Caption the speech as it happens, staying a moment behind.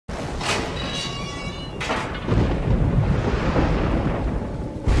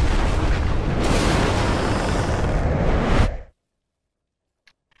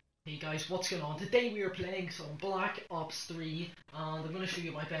guys, what's going on? Today we are playing some Black Ops 3 and I'm going to show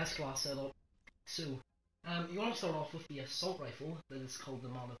you my best class setup. So, you want to start off with the assault rifle that is called the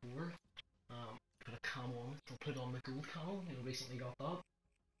Man of War. Put a camo on it, I'll put on the gold camo, recently got that.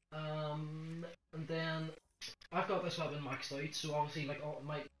 And then I've got this weapon maxed out, so obviously like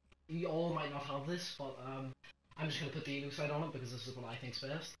you all might not have this, but I'm just going to put the elo sight on it because this is what I think's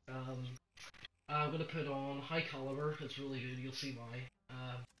best. I'm going to put on high caliber, it's really good, you'll see why.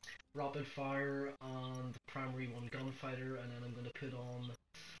 Rapid fire and primary one gunfighter, and then I'm going to put on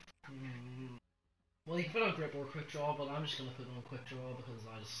well, you can put on grip or quick draw, but I'm just going to put on quick draw because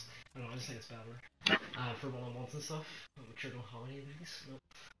I don't know, I just think it's better for one-on-ones and stuff, which I don't have any of these. Nope.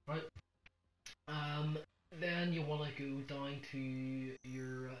 Right. Then you want to go down to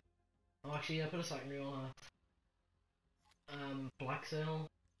your actually I put a secondary on a black cell.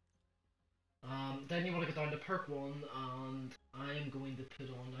 Then you want to go down to perk 1, and I am going to put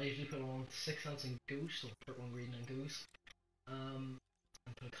on, I usually put on 6 cents and ghost, so perk 1 green and ghost. And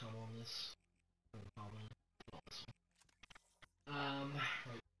put a camo on this. Right.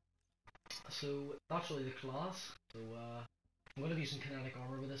 So that's really the class. So I'm going to be using kinetic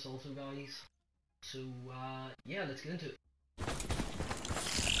armor with this also, guys. So yeah, let's get into it.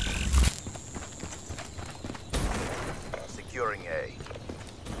 Securing A.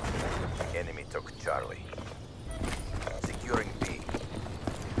 Enemy took Charlie. Securing B.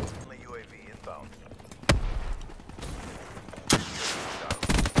 UAV inbound.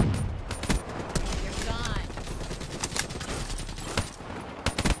 You're gone.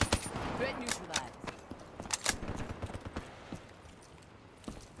 Threat neutralized.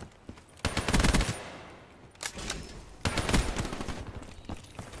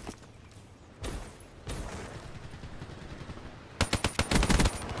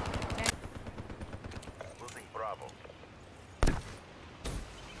 Bravo.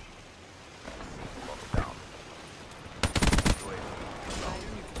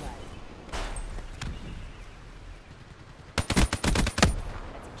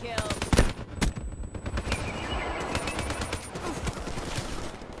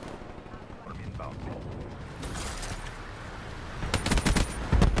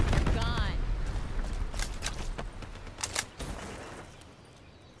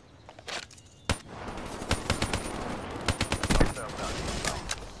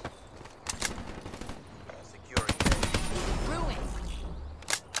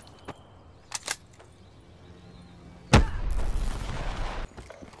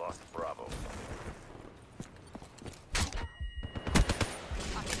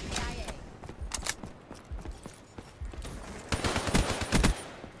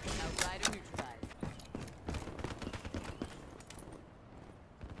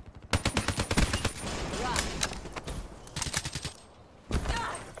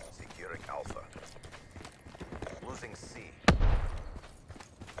 C.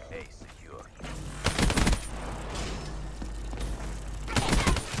 A secure.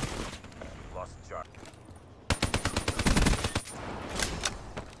 Lost Charlie.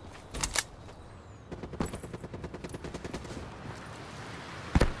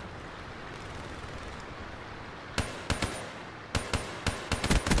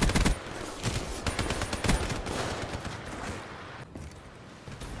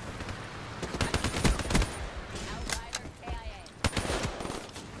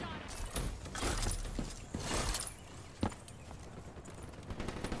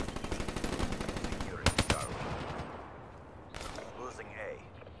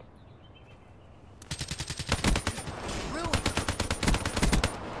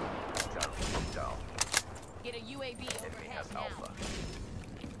 Get a UAV overhead now. Alpha.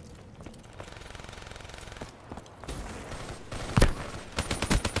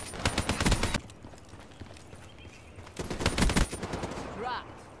 Dropped.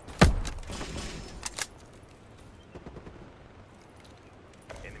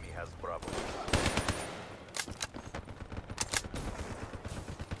 Enemy has Bravo.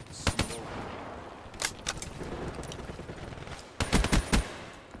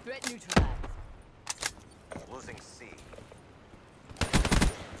 Threat neutralized. Losing C.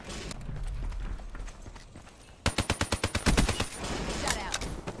 Shut out.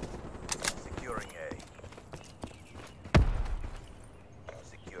 Securing A.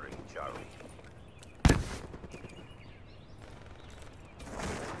 Securing Charlie.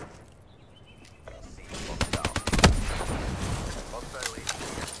 C locked down. Hostile AT.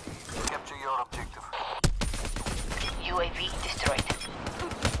 Capture your objective. UAV destroyed.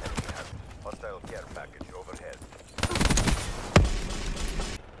 Enemy has hostile care package overhead.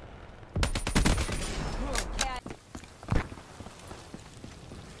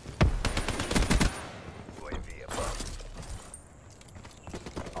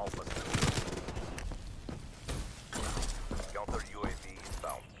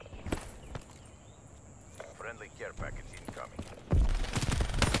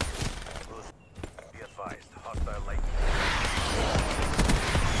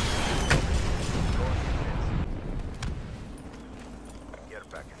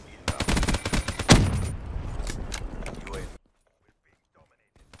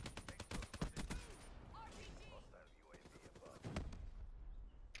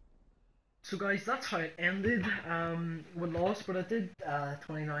 So guys, that's how it ended. We lost, but I did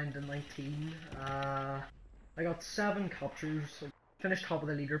 29 to 19. I got 7 captures. So finished top of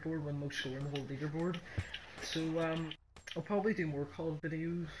the leaderboard with most score in the whole leaderboard. So I'll probably do more COD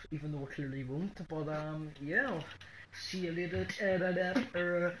videos, even though I clearly won't. But yeah, I'll see you later.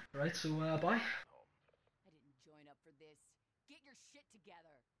 Right, so bye. I didn't join up for this. Get your shit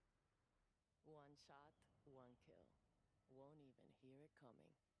together. One shot, one kill. Won't even hear it come.